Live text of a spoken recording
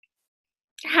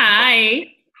Hi,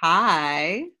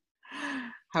 Hi.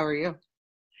 How are you?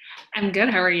 I'm good.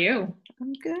 How are you?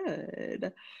 I'm good.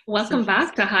 So Welcome back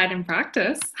just to Hide and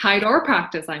Practice. Hide or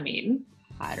practice, I mean.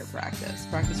 hide or practice.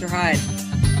 Practice or hide.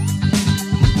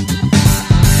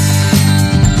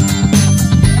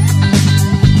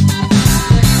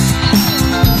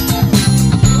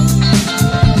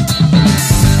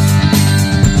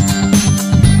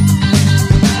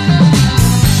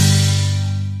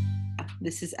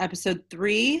 This is episode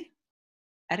 3,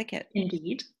 etiquette.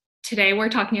 Indeed. Today we're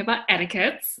talking about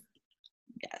etiquettes.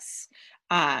 Yes.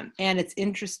 And it's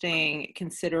interesting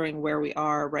considering where we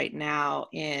are right now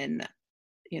in,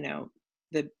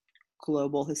 the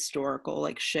global historical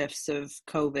like shifts of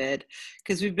COVID,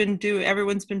 because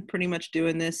everyone's been pretty much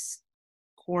doing this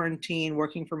quarantine,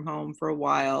 working from home for a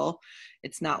while.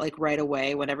 It's not like right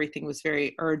away when everything was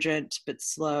very urgent but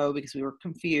slow because we were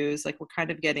confused. Like we're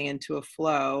kind of getting into a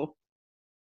flow.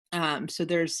 So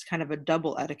there's kind of a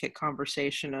double etiquette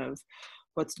conversation of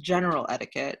what's general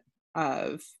etiquette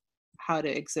of how to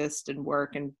exist and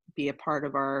work and be a part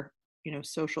of our,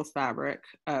 social fabric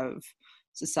of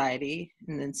society,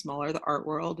 and then smaller the art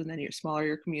world, and then smaller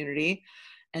your community.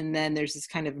 And then there's this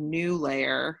kind of new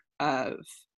layer of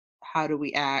how do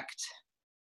we act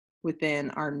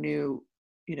within our new,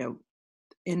 you know,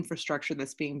 infrastructure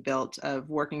that's being built of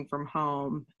working from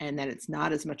home, and that it's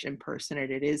not as much in person, and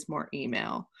it is more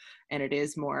email, and it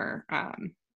is more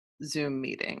Zoom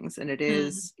meetings, and it Mm.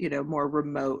 is, more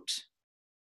remote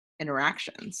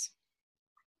interactions.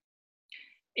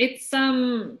 It's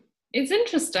um it's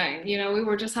interesting. We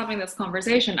were just having this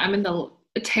conversation. I'm in the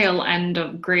tail end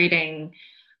of grading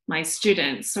my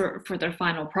students for their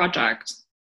final project.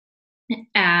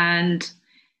 And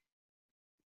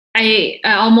I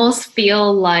almost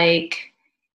feel like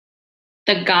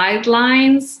the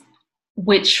guidelines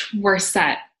which were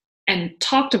set and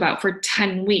talked about for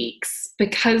 10 weeks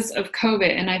because of COVID.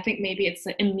 And I think maybe it's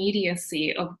the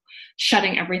immediacy of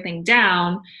shutting everything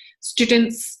down.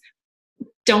 Students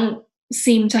don't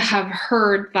seem to have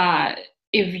heard that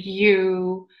if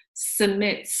you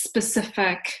submit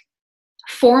specific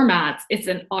formats, it's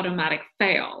an automatic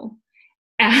fail.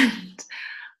 And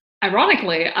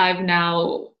ironically, I've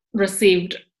now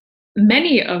received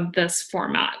many of this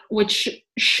format, which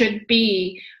should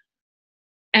be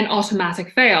an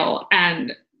automatic fail.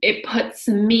 And it puts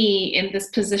me in this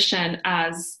position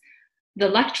as the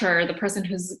lecturer, the person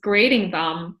who's grading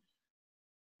them.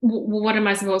 What am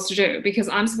I supposed to do? Because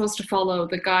I'm supposed to follow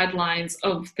the guidelines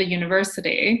of the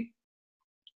university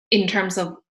in terms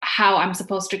of how I'm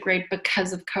supposed to grade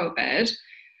because of COVID.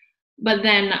 But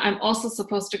then I'm also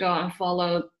supposed to go and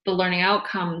follow the learning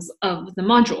outcomes of the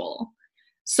module.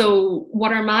 So,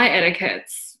 what are my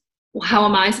etiquettes? How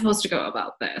am I supposed to go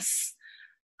about this?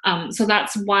 So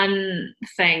that's one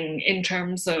thing in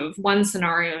terms of one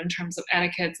scenario in terms of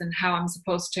etiquettes and how I'm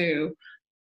supposed to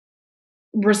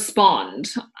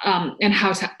respond, and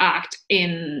how to act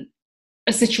in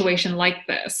a situation like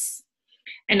this.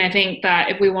 And I think that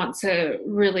if we want to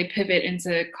really pivot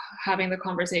into having the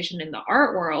conversation in the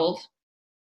art world,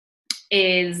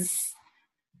 is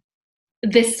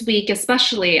this week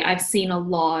especially, I've seen a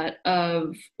lot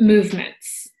of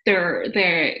movements. There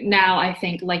now, I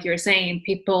think, like you're saying,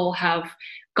 people have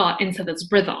got into this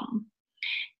rhythm.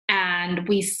 And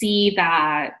we see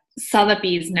that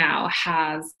Sotheby's now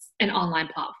has an online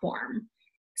platform.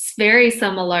 It's very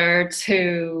similar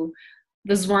to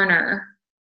the Zwirner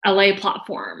LA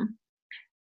platform.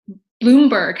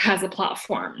 Bloomberg has a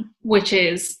platform which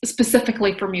is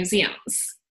specifically for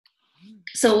museums.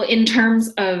 So, in terms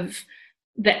of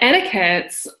the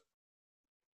etiquettes,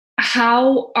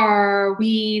 how are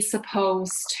we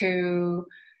supposed to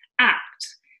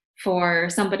act for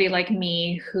somebody like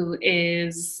me who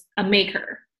is a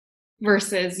maker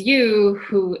versus you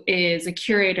who is a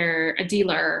curator, a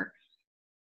dealer?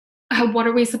 What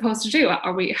are we supposed to do?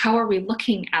 How are we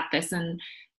looking at this,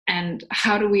 and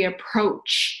how do we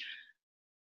approach,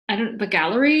 I don't, the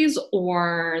galleries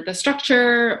or the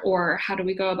structure, or how do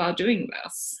we go about doing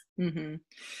this? Mm-hmm.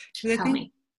 Because I Tell think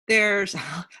me. there's,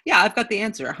 yeah, I've got the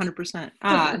answer 100%.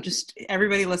 Oh, Just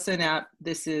everybody listen out.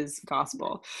 This is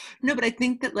gospel. No, but I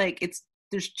think that like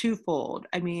there's twofold.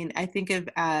 I mean, I think of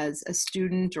as a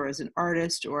student or as an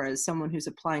artist or as someone who's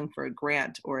applying for a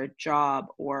grant or a job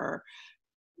or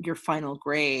your final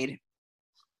grade,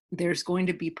 there's going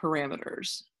to be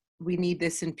parameters. We need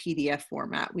this in PDF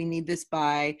format. We need this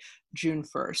by June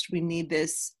 1st. We need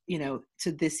this, to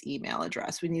this email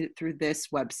address. We need it through this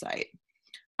website.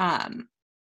 Um,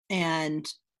 and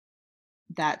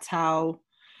that's how,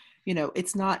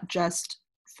 it's not just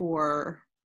for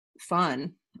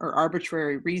fun or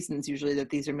arbitrary reasons usually that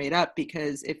these are made up,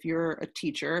 because if you're a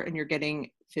teacher and you're getting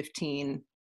 15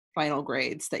 final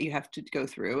grades that you have to go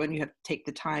through and you have to take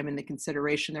the time and the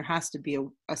consideration, there has to be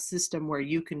a system where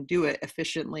you can do it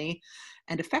efficiently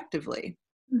and effectively.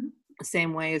 Mm-hmm. The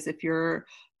same way as if you're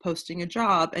posting a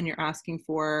job and you're asking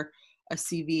for a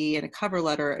CV and a cover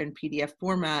letter in PDF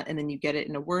format, and then you get it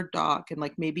in a Word doc, and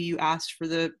like maybe you asked for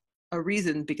a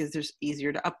reason because there's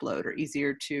easier to upload or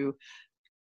easier to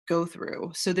go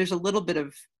through. So there's a little bit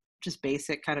of just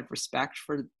basic kind of respect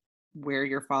for where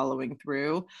you're following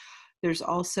through. There's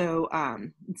also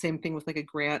same thing with like a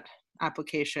grant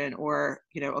application or,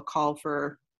 a call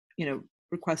for,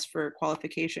 request for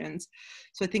qualifications.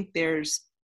 So I think there's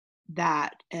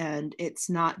that, and it's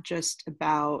not just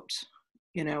about,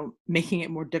 making it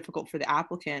more difficult for the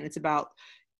applicant. It's about,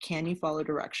 can you follow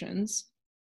directions?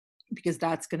 Because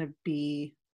that's going to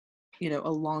be, a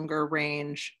longer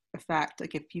range effect.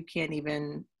 Like if you can't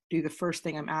even do the first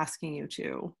thing I'm asking you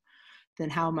to, then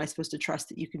how am I supposed to trust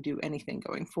that you can do anything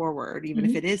going forward, even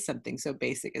if it is something so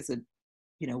basic as a,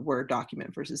 Word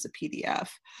document versus a PDF.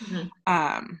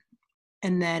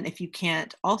 And then if you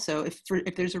can't also,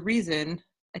 if there's a reason,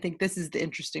 I think this is the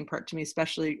interesting part to me,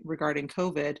 especially regarding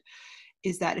COVID,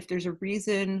 is that if there's a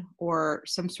reason or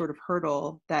some sort of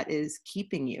hurdle that is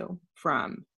keeping you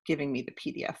from giving me the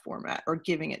PDF format or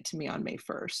giving it to me on May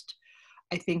 1st,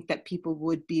 I think that people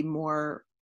would be more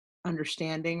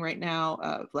understanding right now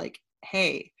of like,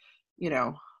 hey,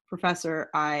 professor,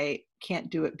 I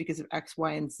can't do it because of X,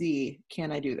 Y, and Z.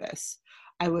 Can I do this?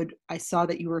 I saw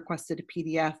that you requested a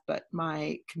PDF, but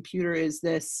my computer is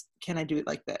this. Can I do it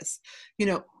like this?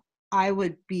 I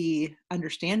would be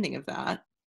understanding of that.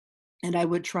 And I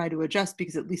would try to adjust,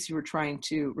 because at least you were trying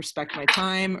to respect my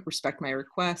time, respect my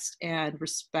request, and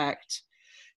respect,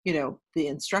 the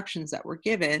instructions that were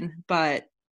given. But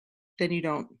then you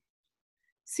don't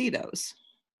see those.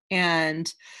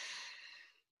 And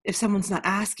if someone's not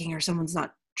asking or someone's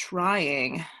not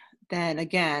trying, then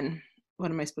again, what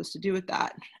am I supposed to do with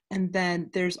that? And then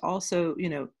there's also,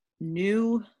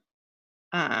 new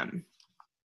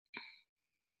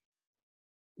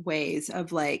ways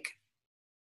of like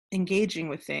engaging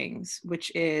with things,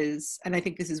 which is, and I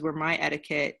think this is where my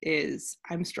etiquette is,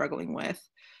 I'm struggling with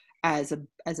as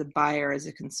a buyer, as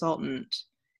a consultant,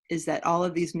 is that all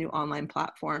of these new online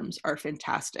platforms are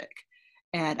fantastic.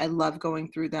 And I love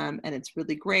going through them and it's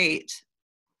really great,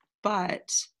 but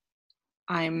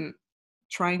I'm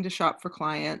trying to shop for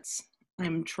clients.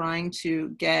 I'm trying to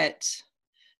get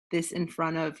this in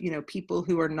front of, people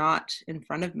who are not in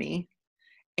front of me.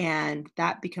 And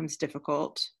that becomes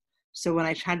difficult. So when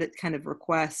I try to kind of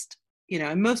request,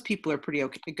 and most people are pretty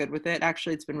good with it.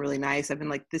 Actually, it's been really nice. I've been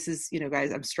like, this is,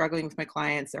 guys, I'm struggling with my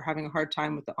clients. They're having a hard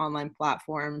time with the online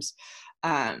platforms.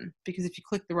 Because if you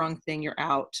click the wrong thing, you're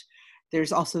out.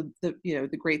 There's also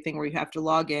the great thing where you have to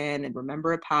log in and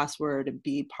remember a password and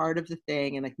be part of the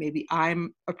thing. And like, maybe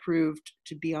I'm approved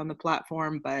to be on the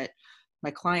platform, but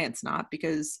my client's not,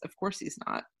 because of course he's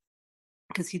not,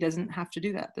 because he doesn't have to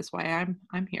do that. That's why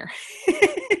I'm here.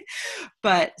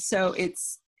 But so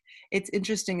it's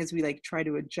interesting as we like try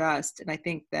to adjust. And I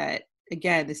think that,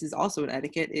 again, this is also an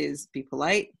etiquette, is be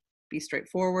polite, be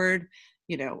straightforward,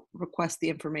 request the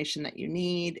information that you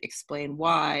need, explain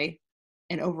why.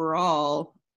 And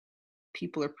overall,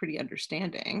 people are pretty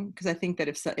understanding, because I think that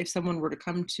if someone were to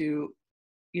come to,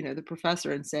 the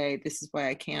professor and say, this is why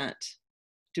I can't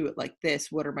do it like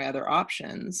this, what are my other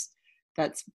options?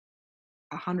 That's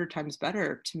 100 times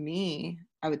better to me,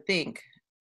 I would think,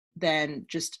 than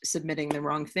just submitting the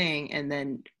wrong thing and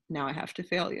then now I have to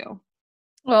fail you.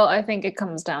 Well, I think it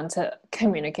comes down to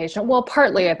communication. Well,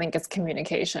 partly I think it's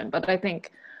communication, but I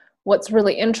think what's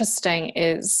really interesting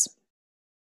is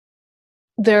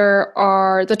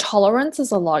the tolerance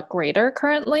is a lot greater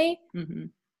currently. Mm-hmm.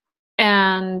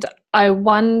 And I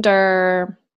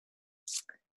wonder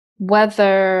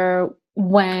whether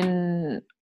when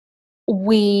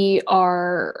we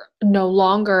are no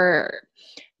longer,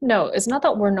 no, it's not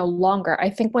that we're no longer. I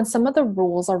think when some of the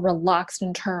rules are relaxed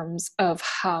in terms of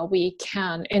how we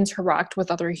can interact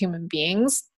with other human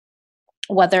beings,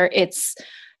 whether it's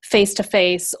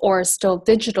face-to-face or still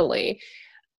digitally,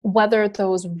 whether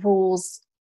those rules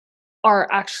are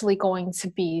actually going to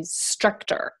be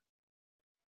stricter.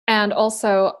 And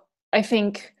also, I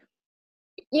think,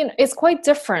 it's quite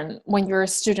different when you're a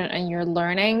student and you're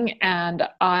learning, and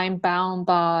I'm bound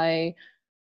by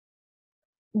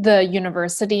the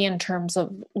university in terms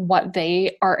of what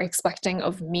they are expecting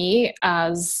of me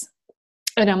as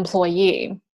an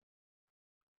employee.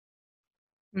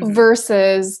 Mm-hmm.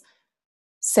 Versus,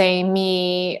 say,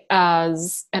 me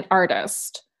as an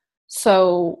artist.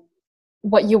 So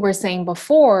what you were saying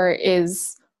before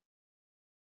is,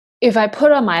 if I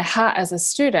put on my hat as a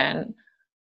student,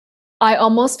 I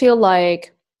almost feel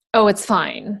like, oh, it's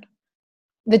fine.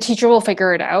 The teacher will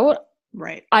figure it out.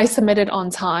 Right. I submitted on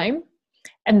time,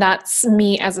 and that's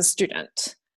me as a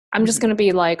student. I'm just going to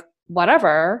be like,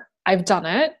 whatever, I've done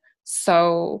it.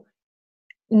 So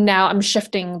now I'm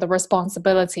shifting the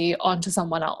responsibility onto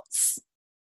someone else.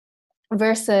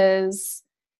 Versus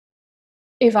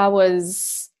if I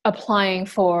was applying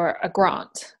for a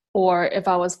grant, or if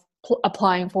I was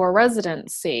applying for a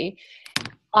residency,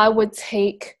 I would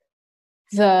take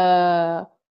the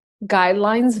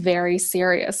guidelines very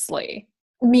seriously.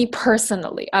 Me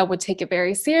personally, I would take it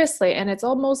very seriously. And it's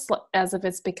almost as if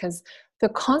it's because the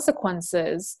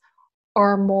consequences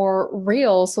are more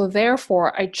real. So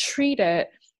therefore, I treat it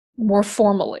more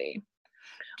formally,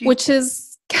 which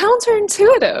is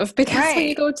counterintuitive, because when you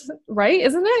Right. go to, right,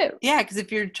 isn't it? Yeah, because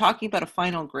if you're talking about a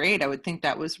final grade, I would think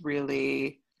that was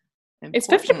really It's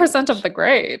important. 50% of the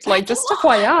grade. Like, That's a just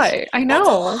lot. FYI. I That's a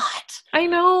know. lot. I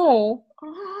know.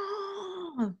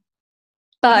 Oh.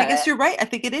 But I guess But you're right. I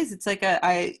think it is. It's like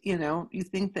you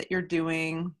think that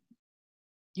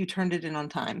you turned it in on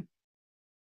time.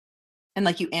 And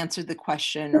like you answered the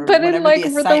question or but in whatever the like for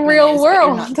the assignment real is, but you're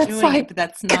world, not that's doing it. like, But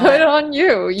that's good not on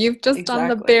you. You've just done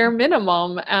the bare exactly.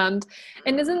 minimum. And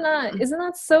isn't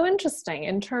that so interesting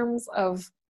in terms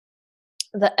of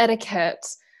the etiquette,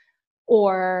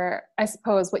 or I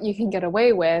suppose what you can get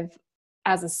away with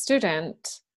as a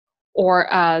student,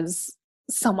 or as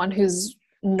someone who's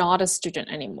not a student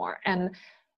anymore. And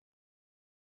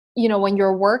when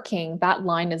you're working, that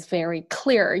line is very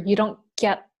clear. You don't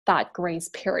get that grace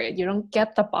period. You don't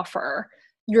get the buffer.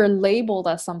 You're labeled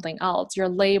as something else. You're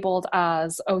labeled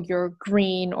as, oh, you're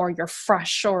green, or you're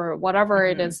fresh, or whatever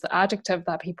it Mm-hmm. is, the adjective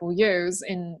that people use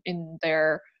in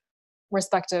their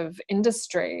respective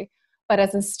industry. But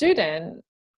as a student,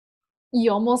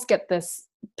 you almost get this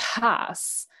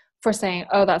pass for saying,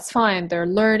 oh, that's fine, they're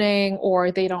learning,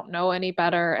 or they don't know any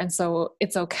better, and so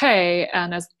it's okay.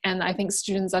 And I think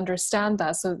students understand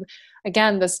that. So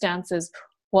again, the stance is,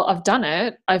 well, I've done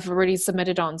it, I've already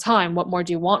submitted on time, what more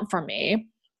do you want from me?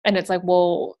 And it's like,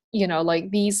 well,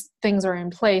 like, these things are in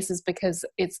place is because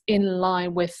it's in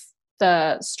line with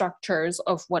the structures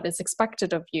of what is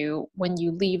expected of you when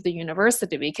you leave the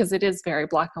university, because it is very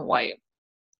black and white.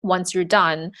 Once you're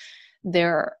done,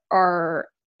 there are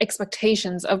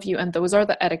expectations of you, and those are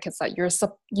the etiquettes that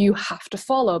you have to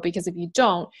follow, because if you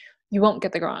don't, you won't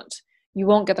get the grant, you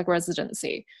won't get the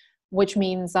residency, which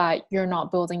means that you're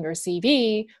not building your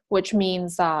CV, which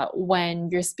means that when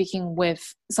you're speaking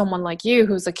with someone like you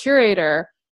who's a curator,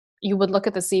 you would look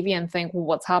at the CV and think, well,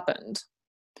 what's happened?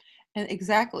 And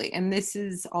exactly. And this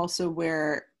is also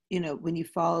where, when you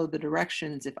follow the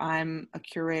directions, if I'm a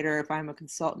curator, if I'm a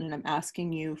consultant and I'm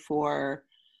asking you for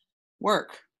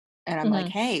work and I'm like,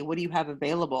 Mm-hmm. hey, what do you have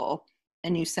available?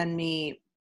 And you send me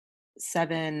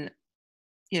 7,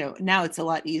 now it's a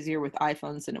lot easier with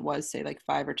iPhones than it was, say, like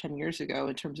 5 or 10 years ago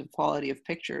in terms of quality of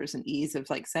pictures and ease of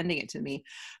like sending it to me.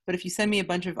 But if you send me a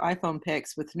bunch of iPhone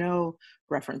pics with no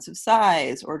reference of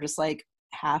size, or just like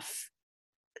half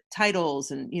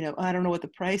titles, and I don't know what the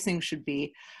pricing should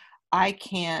be, I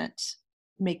can't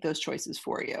make those choices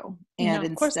for you. No, And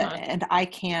of course instead, not. and I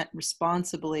can't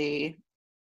responsibly,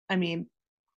 I mean,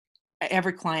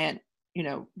 every client,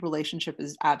 relationship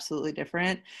is absolutely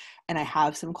different. And I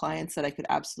have some clients that I could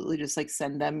absolutely just like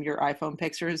send them your iPhone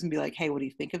pictures and be like, hey, what do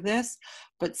you think of this?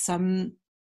 But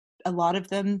a lot of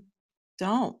them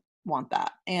don't want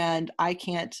that. And I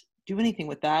can't do anything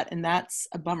with that. And that's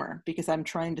a bummer, because I'm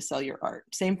trying to sell your art.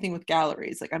 Same thing with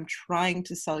galleries. Like, I'm trying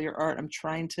to sell your art. I'm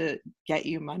trying to get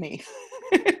you money.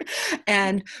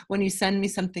 And when you send me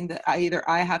something that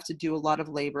I have to do a lot of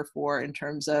labor for, in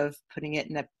terms of putting it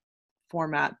in a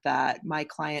format that my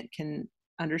client can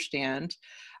understand,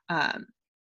 um,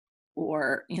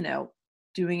 or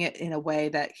doing it in a way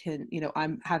that can,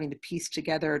 I'm having to piece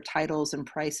together titles and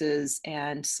prices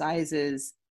and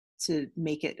sizes to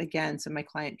make it, again, so my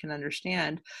client can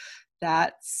understand.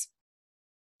 That's,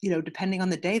 depending on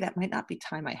the day, that might not be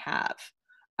time I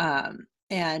have.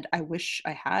 And I wish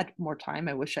I had more time.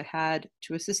 I wish I had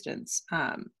 2 assistants.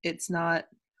 It's not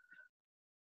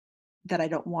that I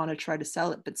don't want to try to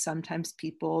sell it, but sometimes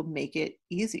people make it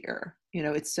easier.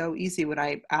 It's so easy when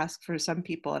I ask for some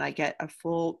people and I get a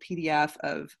full PDF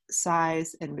of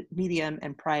size and medium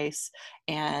and price,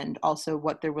 and also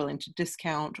what they're willing to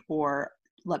discount, or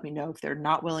let me know if they're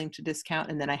not willing to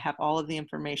discount. And then I have all of the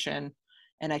information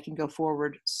and I can go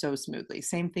forward so smoothly.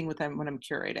 Same thing with them when I'm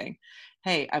curating.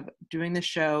 Hey, I'm doing this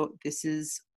show. This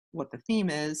is what the theme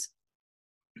is.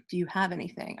 Do you have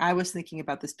anything? I was thinking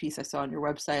about this piece I saw on your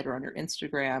website or on your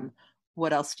Instagram.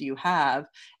 What else do you have?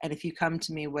 And if you come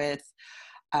to me with,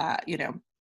 you know,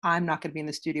 I'm not going to be in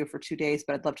the studio for 2 days,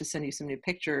 but I'd love to send you some new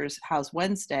pictures. How's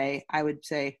Wednesday? I would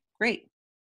say, great.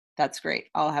 That's great.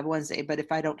 I'll have Wednesday. But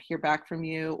if I don't hear back from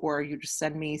you, or you just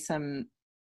send me some,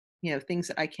 you know, things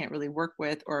that I can't really work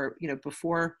with, or, you know,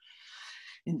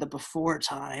 in the before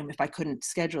time, if I couldn't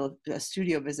schedule a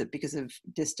studio visit because of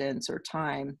distance or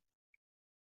time,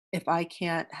 if I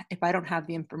don't have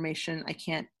the information, I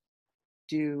can't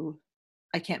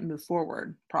move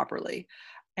forward properly.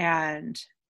 And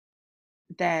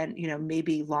then, you know,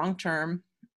 maybe long term,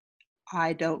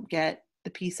 I don't get the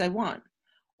piece I want,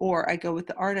 or I go with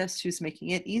the artist who's making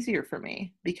it easier for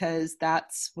me because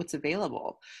that's what's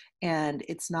available. And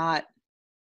it's not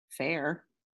fair,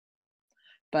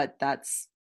 but that's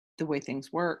the way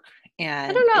things work. I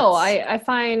And don't know. it's, I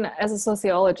find, as a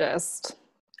sociologist,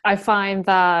 I find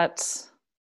that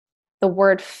the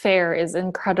word fair is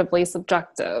incredibly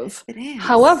subjective. it is.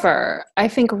 However, I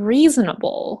think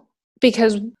reasonable,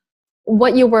 because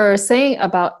what you were saying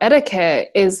about etiquette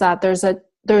is that there's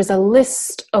a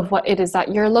list of what it is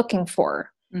that you're looking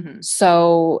for. Mm-hmm.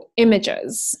 So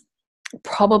images,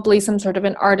 probably some sort of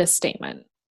an artist statement,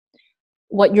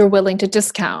 what you're willing to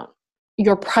discount,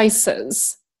 your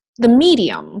prices, the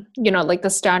medium, you know, like the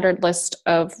standard list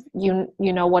of you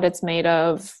know what it's made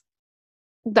of,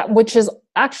 that which is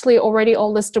actually already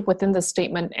all listed within the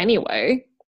statement anyway.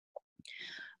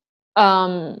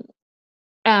 And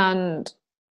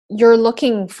you're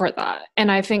looking for that.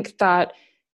 And I think that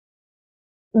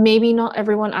maybe not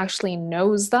everyone actually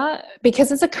knows that,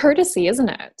 because it's a courtesy, isn't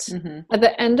it? Mm-hmm. At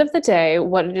the end of the day,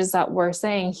 what it is that we're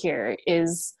saying here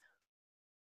is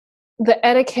the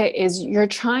etiquette is you're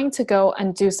trying to go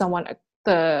and do someone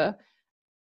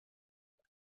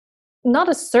not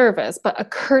a service, but a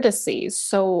courtesy,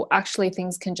 so actually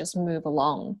things can just move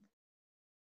along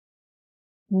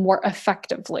more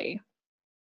effectively.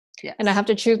 Yes. And I have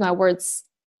to choose my words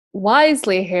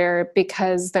wisely here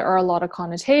because there are a lot of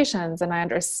connotations, and I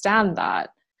understand that.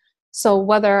 So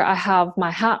whether I have my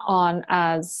hat on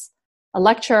as a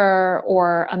lecturer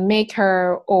or a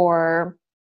maker or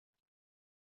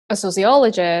a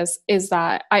sociologist, is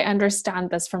that I understand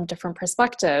this from different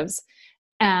perspectives.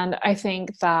 And I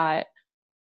think that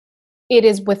it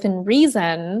is within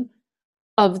reason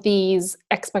of these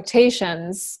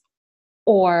expectations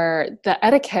or the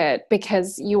etiquette,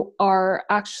 because you are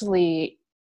actually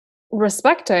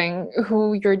respecting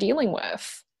who you're dealing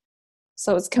with.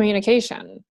 So it's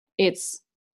communication. It's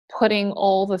putting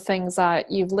all the things that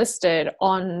you've listed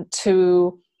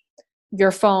onto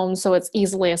your phone so it's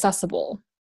easily accessible.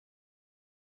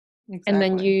 Exactly. And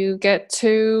then you get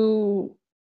to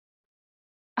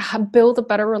build a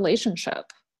better relationship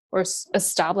or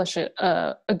establish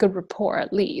a good rapport,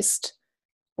 at least,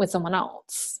 with someone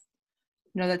else.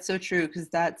 No, that's so true, because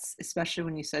that's, especially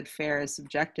when you said fair is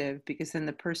subjective, because then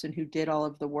the person who did all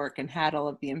of the work and had all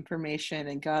of the information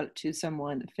and got it to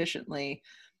someone efficiently,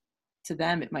 to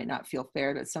them it might not feel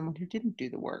fair that someone who didn't do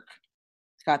the work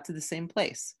got to the same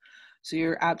place. So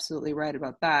you're absolutely right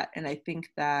about that. And I think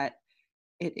that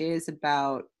it is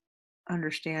about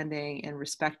understanding and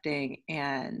respecting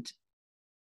and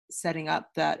setting up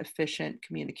that efficient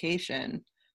communication,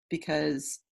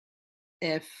 because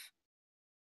if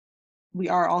we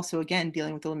are also, again,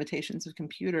 dealing with the limitations of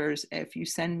computers, if you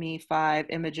send me 5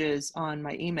 images on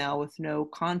my email with no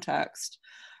context,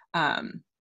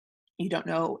 you don't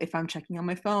know if I'm checking on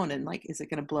my phone and like, is it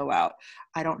going to blow out?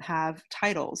 I don't have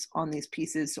titles on these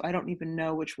pieces, so I don't even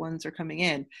know which ones are coming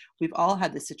in. We've all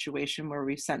had the situation where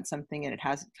we've sent something and it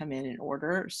hasn't come in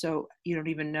order. So you don't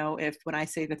even know if, when I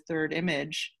say the third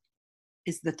image,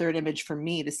 is the third image for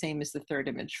me the same as the third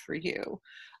image for you?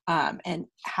 And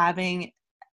having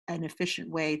an efficient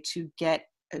way to get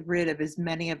rid of as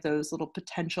many of those little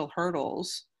potential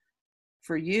hurdles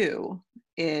for you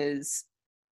is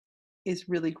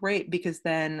really great, because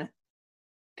then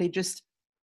they just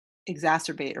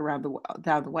exacerbate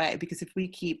down the way. Because if we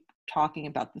keep talking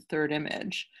about the third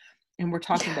image and we're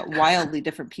talking about wildly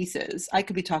different pieces, I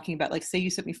could be talking about, like, say you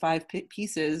sent me 5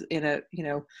 pieces in a, you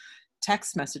know,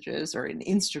 text messages or in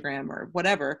Instagram or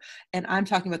whatever, and I'm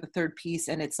talking about the third piece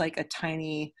and it's like a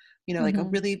tiny, you know, like a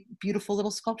really beautiful little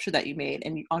sculpture that you made,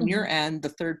 and on your end the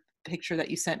third picture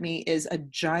that you sent me is a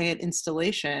giant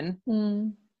installation,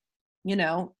 you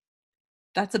know,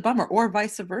 that's a bummer. Or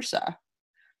vice versa,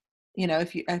 you know,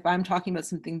 if I'm talking about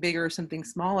something bigger or something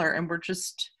smaller, and we're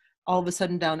just all of a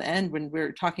sudden down the end when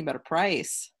we're talking about a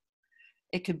price,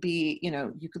 it could be, you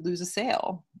know, you could lose a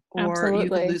sale, or you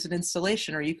could lose an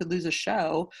installation, or you could lose a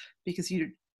show because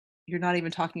you're not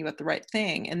even talking about the right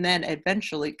thing. And then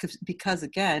eventually, because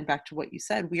again, back to what you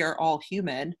said, we are all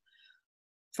human,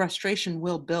 frustration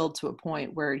will build to a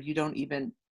point where you don't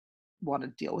even want to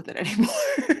deal with it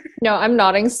anymore. No, I'm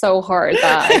nodding so hard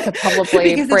that I could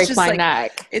probably break my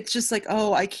neck. It's just like,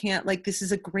 oh, I can't, like, this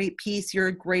is a great piece. You're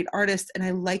a great artist and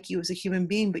I like you as a human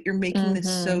being, but you're making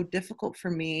this so difficult for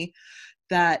me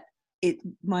that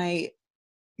my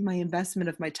investment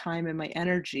of my time and my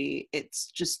energy, it's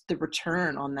just the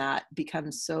return on that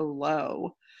becomes so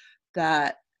low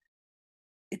that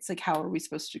it's like, how are we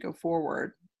supposed to go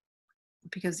forward?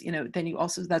 Because, then you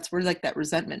also, that's where like that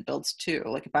resentment builds too.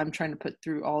 Like if I'm trying to put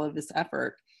through all of this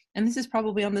effort, and this is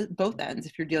probably on both ends,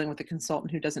 if you're dealing with a consultant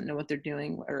who doesn't know what they're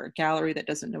doing, or a gallery that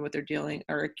doesn't know what they're doing,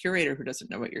 or a curator who doesn't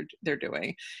know what they're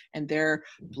doing, and they're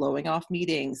blowing off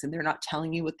meetings and they're not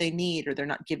telling you what they need, or they're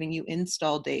not giving you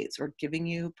install dates or giving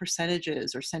you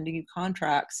percentages or sending you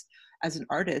contracts. As an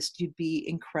artist, you'd be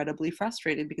incredibly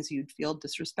frustrated because you'd feel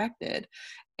disrespected.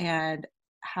 And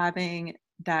having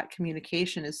that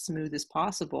communication as smooth as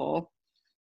possible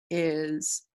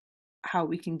is how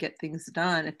we can get things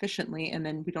done efficiently, and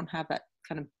then we don't have that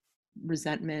kind of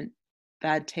resentment,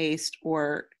 bad taste,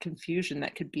 or confusion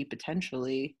that could be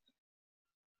potentially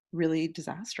really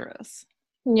disastrous.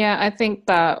 Yeah, I think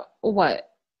that what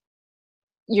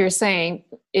you're saying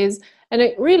is, and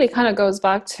it really kind of goes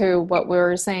back to what we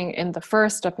were saying in the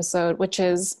first episode, which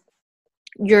is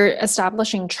you're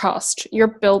establishing trust, you're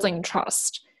building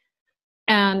trust.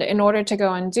 And in order to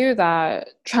go and do that,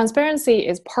 transparency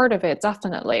is part of it,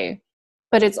 definitely,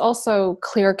 but it's also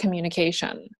clear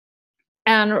communication.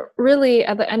 And really,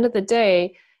 at the end of the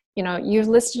day, you've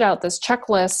listed out this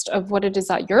checklist of what it is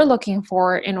that you're looking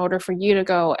for in order for you to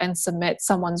go and submit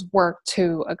someone's work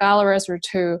to a gallerist or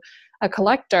to a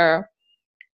collector.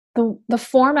 The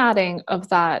formatting of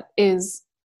that is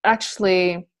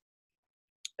actually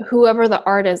whoever the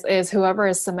artist is, whoever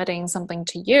is submitting something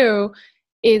to you,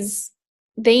 is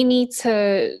they need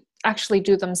to actually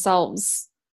do themselves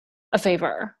a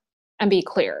favor and be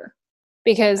clear.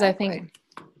 Because exactly. I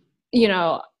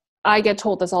think, I get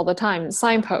told this all the time,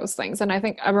 signpost things. And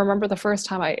I remember the first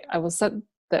time I was said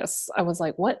this, I was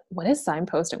like, what is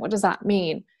signposting? What does that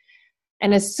mean?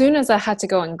 And as soon as I had to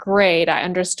go and grade, I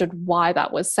understood why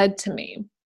that was said to me.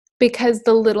 Because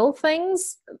the little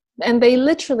things, and they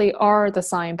literally are the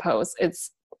signposts,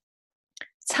 it's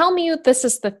tell me this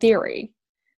is the theory.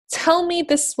 Tell me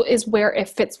this is where it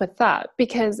fits with that.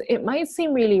 Because it might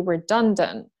seem really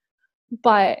redundant,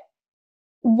 but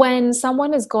when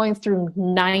someone is going through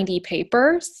 90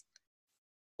 papers,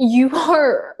 you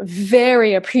are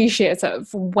very appreciative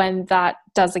when that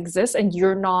does exist and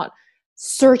you're not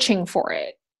searching for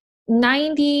it.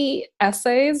 90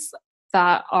 essays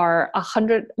that are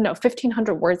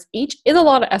 1,500 words each is a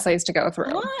lot of essays to go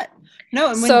through. A lot.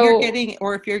 No, and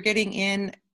if you're getting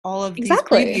in all of these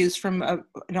previews from an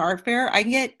art fair, I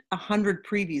get 100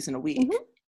 previews in a week. Mm-hmm.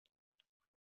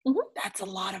 Mm-hmm. That's a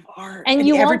lot of art. And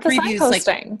you every want the preview is like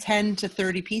signposting. 10 to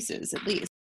 30 pieces at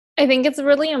least. I think it's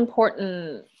really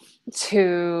important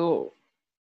to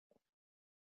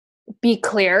be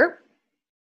clear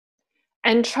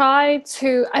and try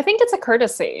to, I think it's a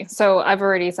courtesy. So I've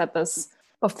already said this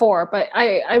before, but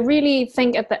I really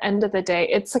think at the end of the day,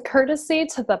 it's a courtesy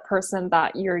to the person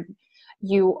that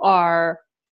you are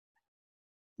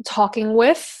talking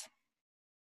with,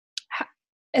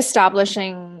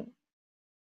 establishing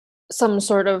some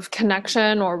sort of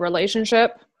connection or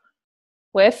relationship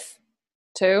with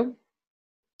too.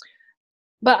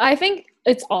 But I think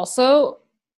it's also,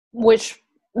 which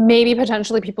maybe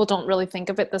potentially people don't really think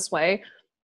of it this way,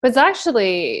 but it's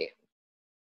actually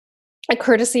a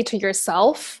courtesy to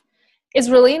yourself. It's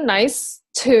really nice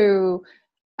to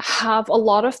have a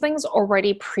lot of things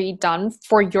already pre-done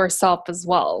for yourself as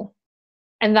well.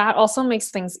 And that also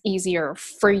makes things easier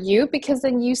for you, because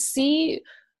then you see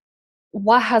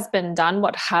what has been done,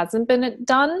 what hasn't been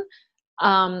done.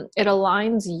 It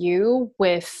aligns you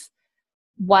with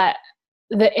what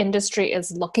the industry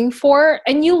is looking for,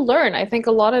 and you learn. I think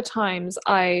a lot of times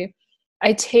I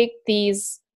take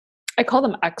these, I call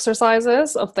them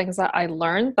exercises of things that I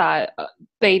learned that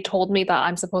they told me that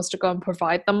I'm supposed to go and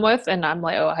provide them with, and I'm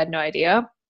like, oh, I had no idea.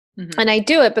 Mm-hmm. And I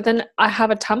do it, but then I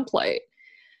have a template.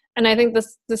 And I think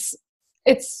this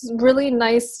it's really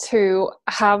nice to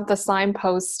have the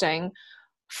signposting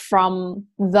from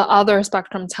the other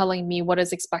spectrum telling me what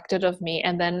is expected of me.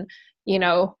 And then,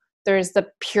 there's the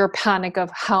pure panic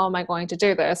of how am I going to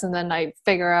do this? And then I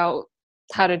figure out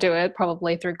how to do it,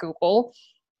 probably through Google.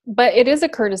 But it is a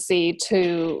courtesy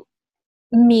to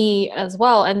me as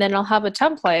well. And then I'll have a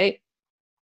template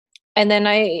and then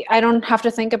I don't have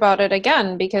to think about it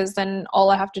again, because then all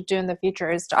I have to do in the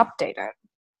future is to update it.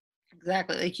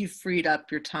 Exactly. Like you freed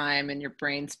up your time and your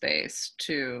brain space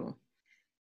to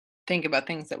think about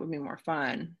things that would be more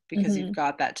fun because you've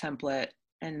got that template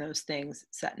and those things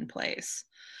set in place.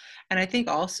 And I think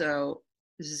also,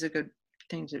 this is a good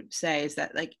thing to say, is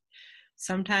that like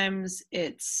sometimes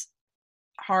it's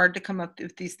hard to come up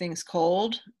with these things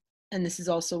cold. And this is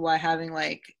also why having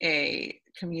like a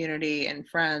community and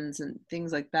friends and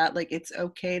things like that, like it's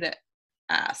okay to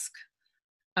ask.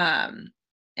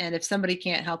 And if somebody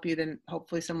can't help you, then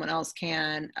hopefully someone else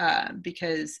can.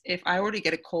 Because if I were to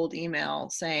get a cold email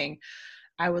saying,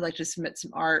 I would like to submit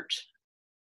some art,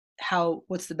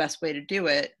 what's the best way to do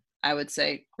it? I would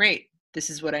say, great, this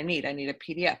is what I need. I need a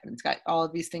PDF and it's got all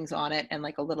of these things on it and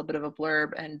like a little bit of a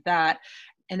blurb and that,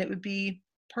 and it would be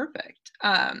perfect.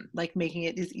 Like making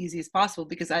it as easy as possible,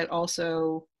 because I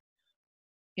also,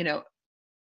 you know,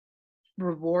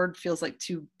 reward feels like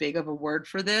too big of a word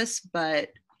for this, but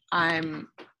I'm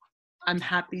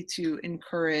happy to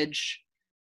encourage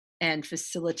and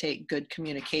facilitate good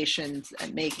communications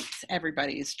and make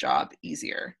everybody's job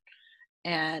easier.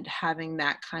 And having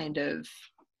that kind of,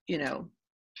 you know,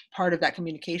 part of that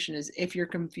communication is, if you're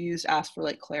confused, ask for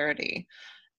like clarity,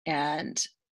 and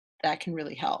that can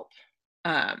really help.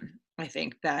 I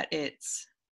think that it's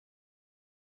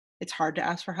hard to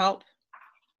ask for help,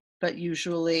 but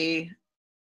usually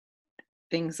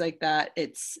things like that,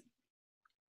 it's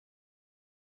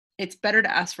better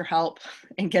to ask for help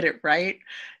and get it right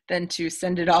than to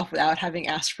send it off without having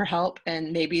asked for help.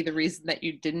 And maybe the reason that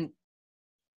you didn't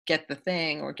get the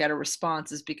thing or get a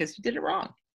response is because you did it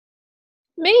wrong.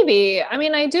 Maybe. I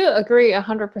mean, I do agree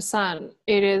 100%.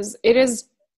 It is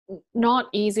not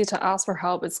easy to ask for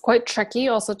help. It's quite tricky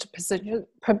also to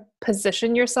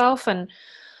position yourself, and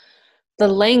the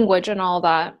language and all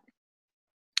that.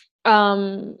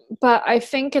 But I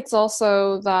think it's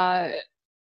also that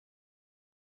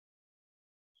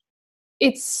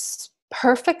it's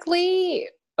perfectly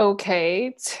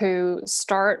okay to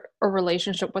start a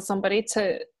relationship with somebody,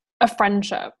 to a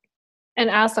friendship, and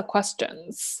ask the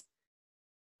questions.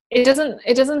 It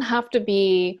doesn't have to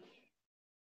be,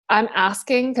 I'm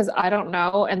asking because I don't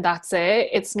know and that's it.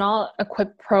 It's not a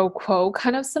quid pro quo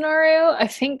kind of scenario. I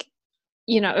think,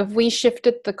 if we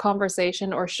shifted the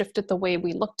conversation or shifted the way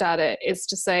we looked at it, is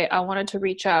to say, I wanted to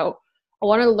reach out, I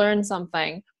want to learn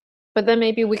something, but then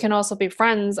maybe we can also be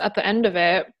friends at the end of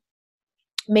it.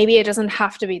 Maybe it doesn't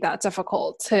have to be that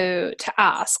difficult to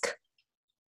ask.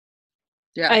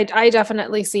 Yeah. I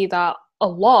definitely see that a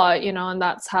lot, and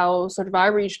that's how sort of I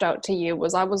reached out to you.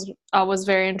 I was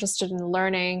very interested in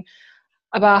learning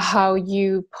about how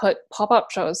you put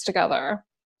pop-up shows together.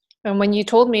 And when you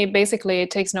told me basically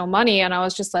it takes no money, and I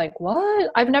was just like,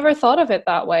 what? I've never thought of it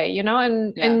that way,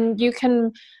 and you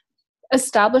can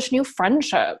establish new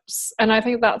friendships. And I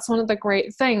think that's one of the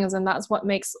great things, and that's what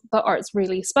makes the arts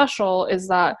really special, is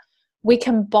that we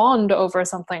can bond over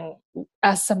something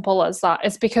as simple as that.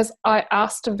 It's because I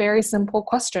asked a very simple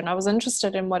question. I was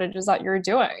interested in what it is that you're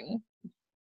doing.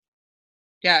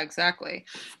 Yeah, exactly.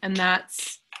 And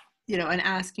that's, and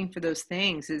asking for those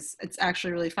things it's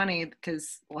actually really funny,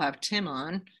 because we'll have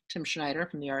Tim Schneider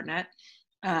from the ArtNet.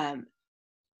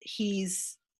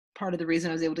 He's part of the reason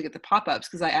I was able to get the pop-ups,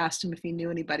 because I asked him if he knew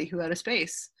anybody who had a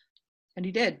space, and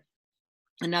he did.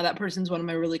 And now that person's one of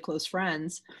my really close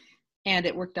friends, and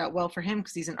it worked out well for him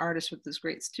because he's an artist with this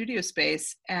great studio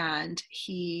space, and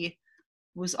he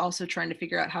was also trying to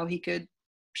figure out how he could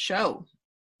show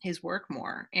his work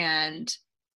more. And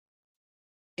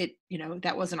it,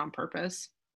 that wasn't on purpose,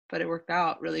 but it worked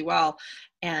out really well.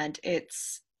 And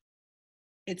it's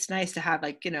nice to have,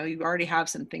 like, you already have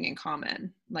something in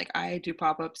common. Like, I do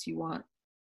pop-ups, you want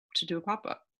to do a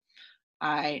pop-up.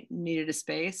 I needed a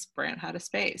space, Brant had a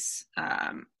space.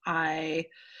 I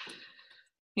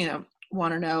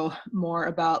want to know more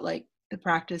about like the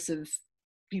practice of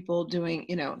people doing,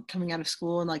 coming out of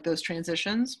school and like those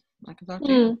transitions. I can talk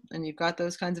to you, and you've got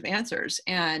those kinds of answers.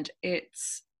 And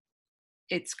it's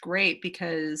great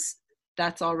because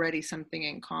that's already something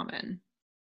in common,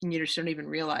 and you just don't even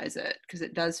realize it, because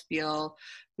it does feel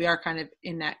we are kind of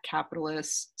in that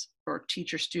capitalist or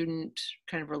teacher student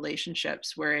kind of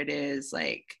relationships where it is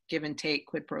like give and take,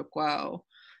 quid pro quo.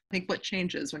 I think what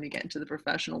changes when you get into the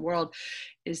professional world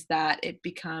is that it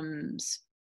becomes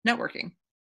networking.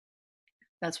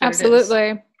 That's what Absolutely.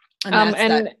 it is. And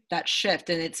that's that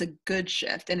shift, and it's a good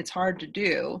shift, and it's hard to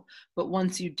do, but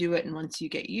once you do it and once you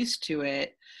get used to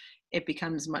it, it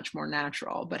becomes much more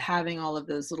natural. But having all of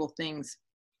those little things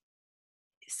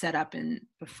set up in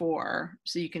before,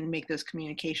 so you can make those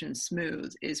communications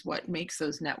smooth, is what makes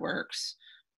those networks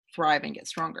thrive and get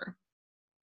stronger.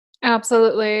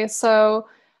 Absolutely. So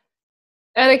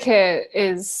etiquette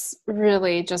is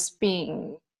really just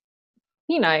be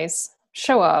nice,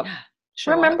 show up.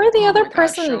 Remember the other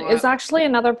person is actually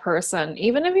another person.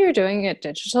 Even if you're doing it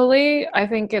digitally, I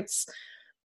think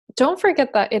don't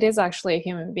forget that it is actually a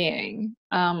human being.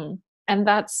 And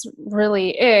that's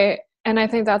really it. And I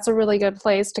think that's a really good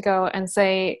place to go and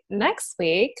say, next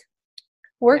week,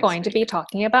 we're going to be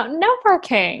talking about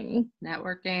networking.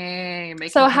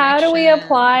 So how do we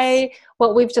apply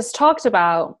what we've just talked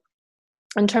about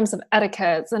in terms of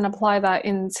etiquettes and apply that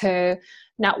into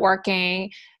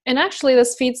networking? And actually,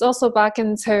 this feeds also back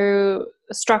into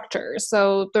structure.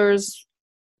 So there's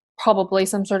probably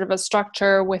some sort of a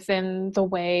structure within the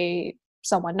way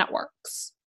someone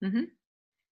networks. Mm-hmm.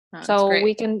 So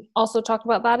we can also talk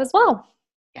about that as well.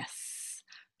 Yes.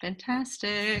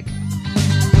 Fantastic.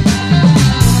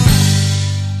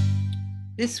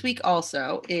 This week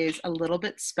also is a little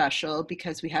bit special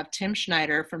because we have Tim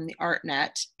Schneider from the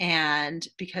ArtNet, and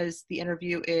because the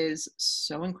interview is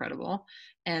so incredible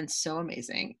and so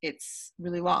amazing, it's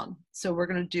really long. So we're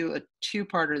going to do a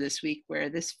two-parter this week, where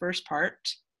this first part,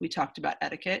 we talked about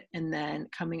etiquette, and then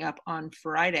coming up on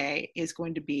Friday is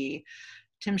going to be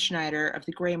Tim Schneider of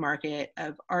the Gray Market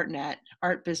of ArtNet,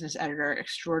 art business editor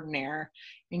extraordinaire,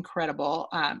 incredible.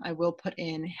 I will put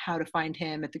in how to find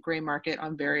him at the Gray Market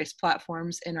on various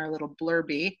platforms in our little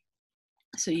blurby,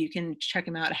 so you can check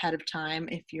him out ahead of time.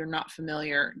 If you're not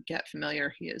familiar, get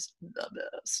familiar. He is the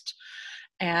best.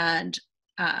 And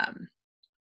I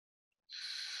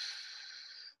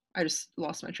just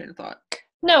lost my train of thought.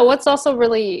 No, what is also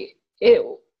really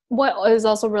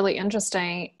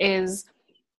interesting is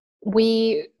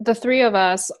the three of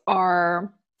us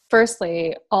are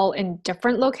firstly all in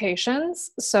different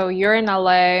locations. So you're in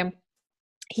LA,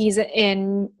 he's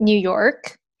in New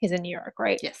York. He's in New York,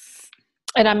 right? Yes.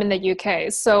 And I'm in the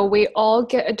UK. So we all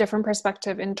get a different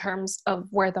perspective in terms of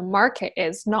where the market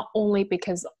is, not only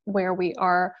because where we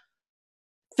are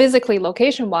physically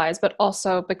location-wise, but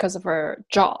also because of our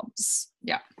jobs.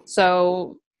 Yeah.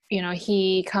 So,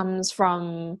 he comes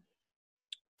from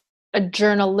a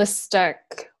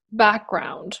journalistic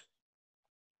background.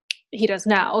 He does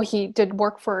now. He did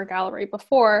work for a gallery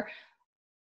before.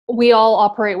 We all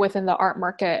operate within the art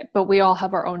market, but we all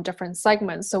have our own different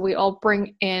segments. So we all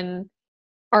bring in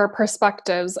our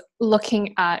perspectives,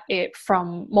 looking at it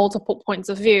from multiple points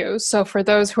of view. So for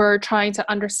those who are trying to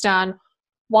understand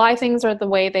why things are the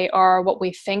way they are, what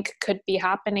we think could be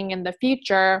happening in the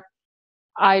future,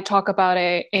 I talk about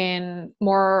it in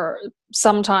more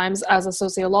sometimes as a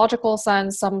sociological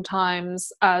sense,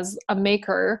 sometimes as a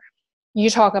maker. You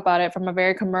talk about it from a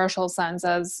very commercial sense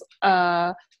as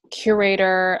a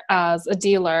curator, as a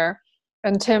dealer.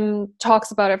 And Tim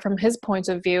talks about it from his point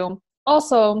of view,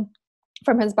 also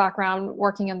from his background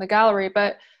working in the gallery,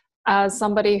 but as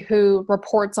somebody who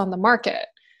reports on the market.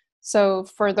 So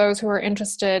for those who are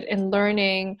interested in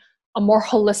learning a more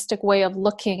holistic way of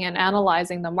looking and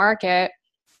analyzing the market,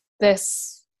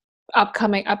 this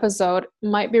upcoming episode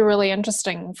might be really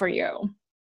interesting for you.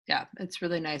 Yeah, it's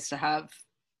really nice to have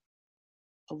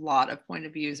a lot of point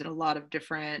of views and a lot of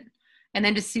different, and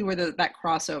then to see where that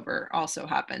crossover also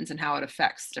happens and how it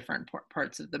affects different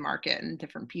parts of the market and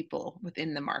different people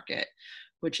within the market,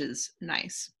 which is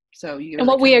nice. So and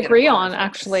what we agree on,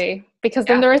 actually, because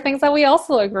then there are things that we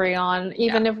also agree on,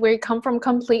 even if we come from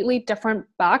completely different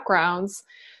backgrounds.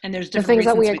 And there's different things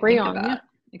that we agree on. Yeah.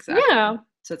 Exactly. Yeah.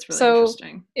 So it's really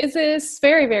interesting. It is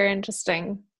very, very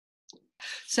interesting.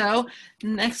 So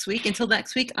until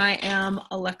next week, I am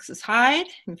Alexis Hyde.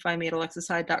 You can find me at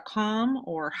alexishyde.com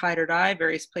or Hyde or Die,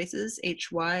 various places,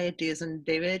 HY, D as in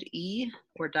David, E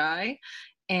or Die.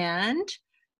 And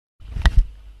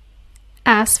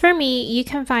as for me, you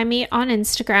can find me on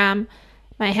Instagram.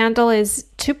 My handle is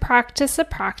To Practice a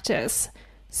Practice,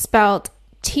 spelled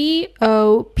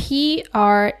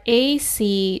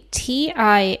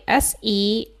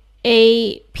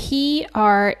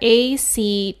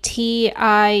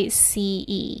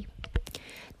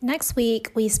Next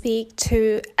week, we speak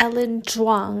to Ellen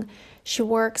Zhuang. She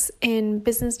works in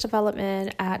business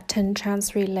development at 10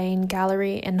 Chancery Lane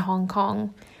Gallery in Hong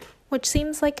Kong, which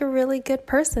seems like a really good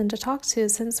person to talk to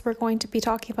since we're going to be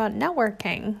talking about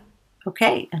networking.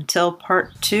 Okay, until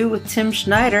part 2 with Tim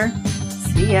Schneider.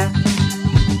 See ya.